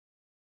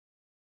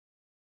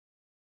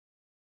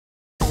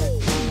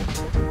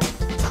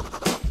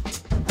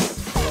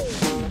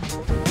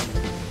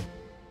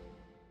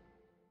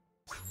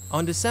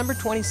On December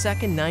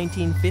 22nd,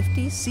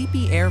 1950,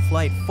 CP Air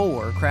Flight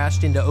 4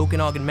 crashed into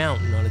Okanagan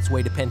Mountain on its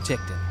way to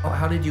Penticton.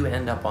 How did you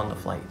end up on the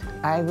flight?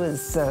 I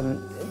was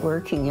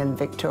working in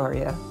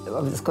Victoria. I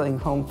was going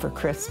home for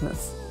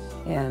Christmas,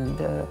 and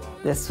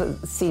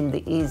seemed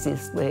the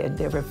easiest way. I'd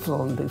never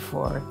flown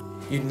before.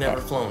 You'd never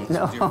flown?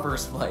 No. This was your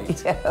first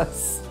flight?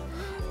 Yes.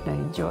 I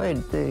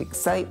enjoyed the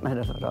excitement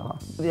of it all.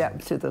 Yeah,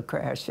 to the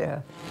crash,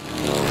 yeah.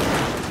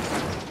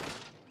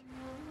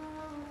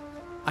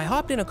 I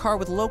hopped in a car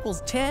with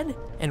locals Ted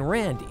and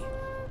Randy,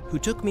 who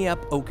took me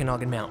up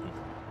Okanagan Mountain.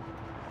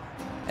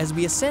 As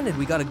we ascended,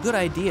 we got a good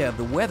idea of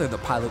the weather the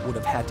pilot would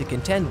have had to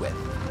contend with.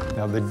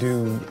 Now they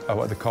do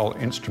what they call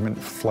instrument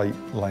flight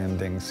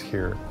landings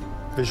here.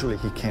 Visually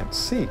he can't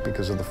see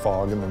because of the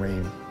fog and the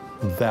rain.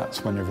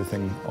 That's when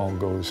everything all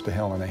goes to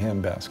hell in a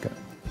handbasket.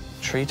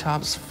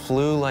 Treetops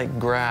flew like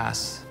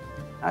grass.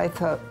 I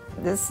thought,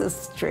 this is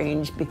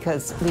strange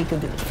because we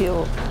could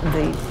feel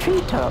the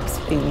treetops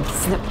being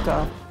snipped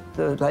off,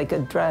 like a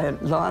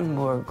giant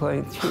lawnmower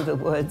going through the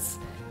woods.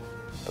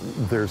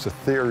 There's a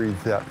theory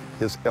that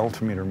his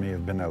altimeter may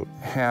have been out.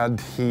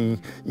 Had he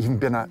even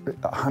been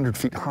 100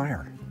 feet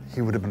higher,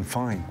 he would have been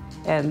fine.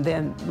 And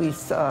then we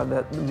saw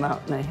the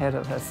mountain ahead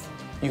of us.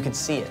 You could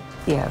see it?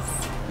 Yes.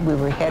 We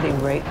were heading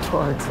right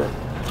towards it.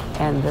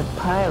 And the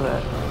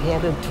pilot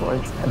headed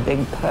towards a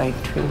big pine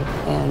tree.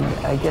 And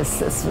I guess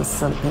this was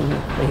something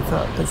that they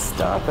thought would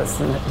stop us,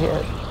 and it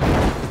did.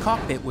 The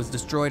cockpit was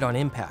destroyed on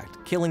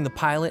impact, killing the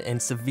pilot and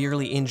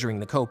severely injuring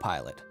the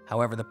co-pilot.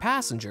 However, the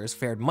passengers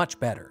fared much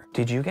better.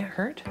 Did you get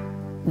hurt?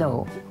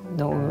 No,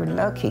 we were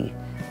lucky.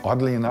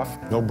 Oddly enough,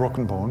 no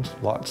broken bones,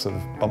 lots of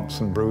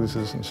bumps and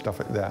bruises and stuff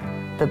like that.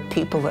 The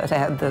people that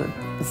had the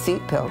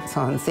seatbelts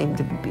on seemed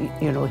to be,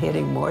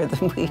 hitting more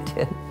than we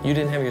did. You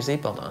didn't have your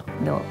seatbelt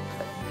on? No.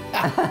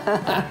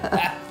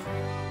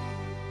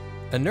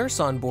 A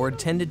nurse on board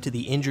tended to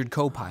the injured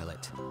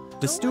co-pilot.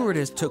 The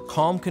stewardess took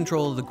calm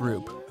control of the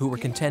group, who were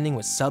contending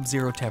with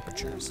sub-zero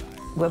temperatures.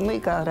 When we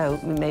got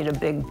out, we made a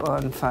big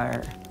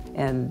bonfire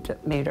and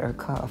made our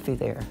coffee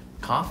there.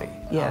 Coffee?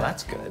 Yeah. Oh,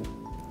 that's good.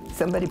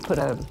 Somebody put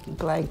a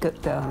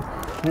blanket down.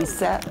 We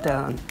sat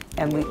down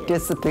and we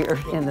disappeared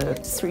in the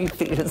 3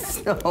 feet of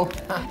snow.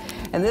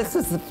 And this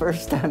was the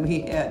first time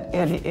he had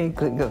any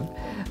inkling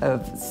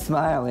of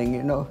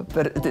smiling,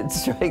 but it did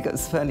strike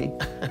us funny.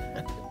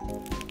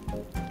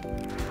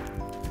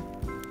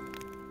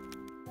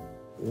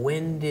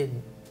 When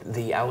did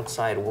the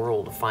outside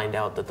world find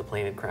out that the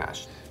plane had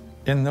crashed?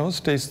 In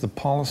those days, the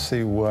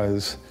policy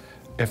was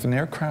if an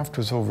aircraft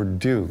was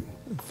overdue,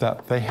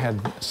 that they had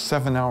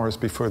 7 hours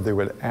before they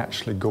would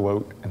actually go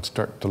out and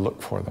start to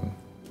look for them.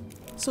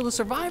 So the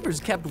survivors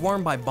kept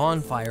warm by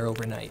bonfire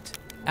overnight.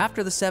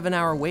 After the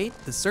 7-hour wait,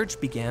 the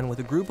search began with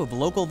a group of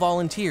local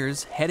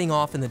volunteers heading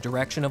off in the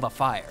direction of a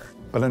fire.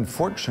 But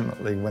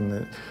unfortunately, when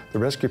the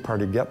rescue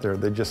party get there,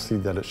 they just see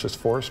that it's just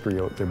forestry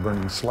out there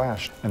burning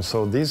slash. And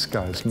so these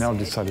guys now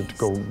decided to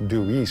go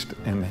due east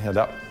and head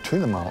up to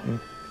the mountain.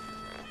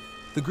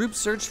 The group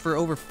searched for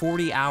over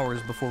 40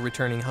 hours before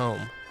returning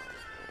home.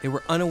 They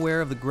were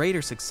unaware of the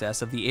greater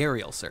success of the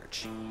aerial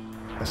search.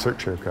 A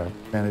search aircraft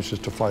manages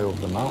to fly over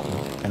the mountain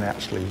and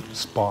actually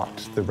spot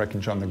the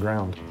wreckage on the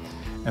ground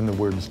and the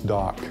words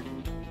dock.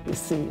 You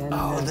see,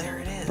 and there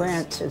it is.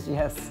 Branches,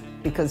 yes,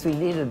 because we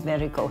needed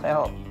medical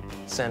help.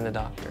 Send a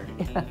doctor.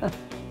 Yeah.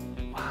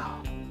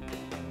 Wow.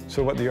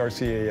 So what the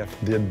RCAF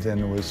did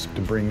then was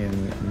to bring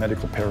in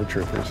medical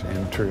paratroopers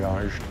and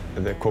triage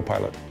the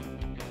co-pilot.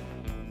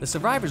 The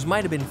survivors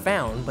might have been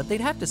found, but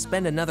they'd have to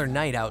spend another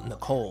night out in the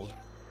cold.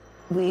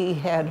 We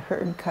had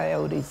heard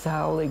coyotes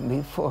howling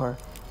before,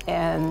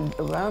 and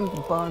around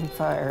the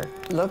bonfire,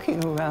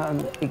 looking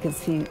around, you could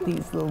see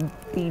these little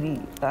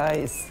beady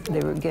eyes.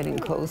 They were getting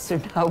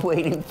closer now,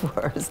 waiting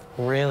for us.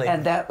 Really?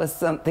 And that was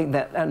something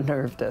that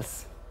unnerved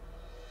us.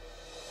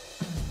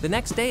 The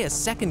next day, a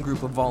second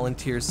group of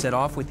volunteers set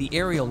off with the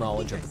aerial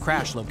knowledge of the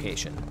crash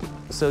location.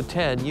 So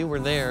Ted, you were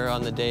there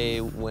on the day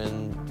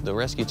when the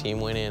rescue team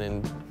went in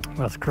and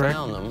That's correct.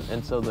 found them,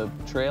 and so the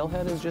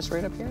trailhead is just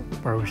right up here?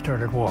 Where we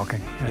started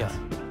walking, yes.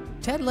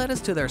 Ted led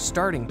us to their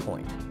starting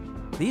point.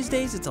 These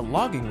days it's a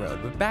logging road,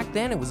 but back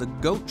then it was a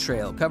goat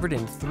trail covered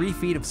in 3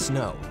 feet of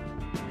snow.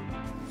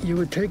 You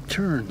would take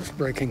turns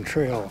breaking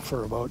trail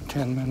for about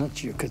 10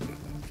 minutes. You could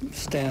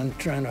stand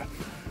trying to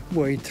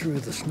wade through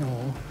the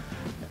snow,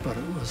 but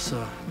it was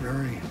a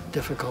very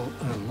difficult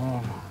and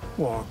long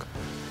walk.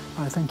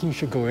 I think you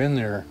should go in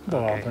there,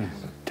 Bob, and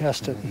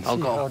test it. And I'll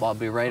see go. how... I'll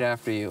be right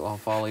after you. I'll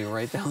follow you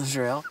right down the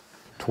trail.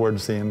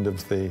 Towards the end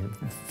of the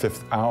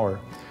 5th hour,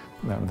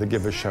 they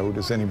give a shout,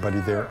 is anybody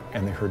there?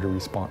 And they heard a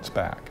response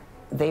back.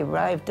 They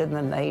arrived in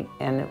the night,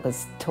 and it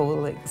was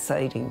totally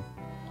exciting.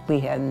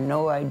 We had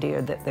no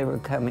idea that they were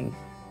coming,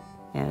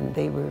 and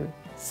they were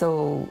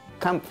so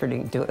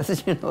comforting to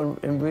us,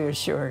 and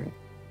reassuring.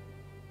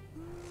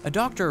 A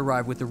doctor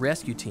arrived with the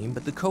rescue team,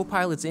 but the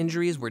co-pilot's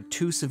injuries were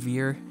too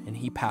severe and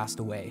he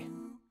passed away.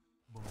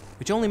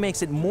 Which only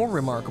makes it more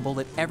remarkable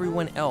that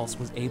everyone else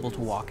was able to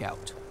walk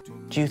out.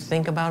 Do you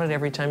think about it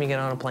every time you get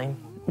on a plane?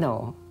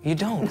 No. You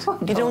don't? No,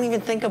 You don't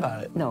even think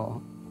about it?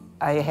 No.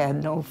 I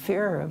had no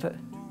fear of it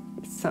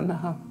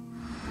somehow.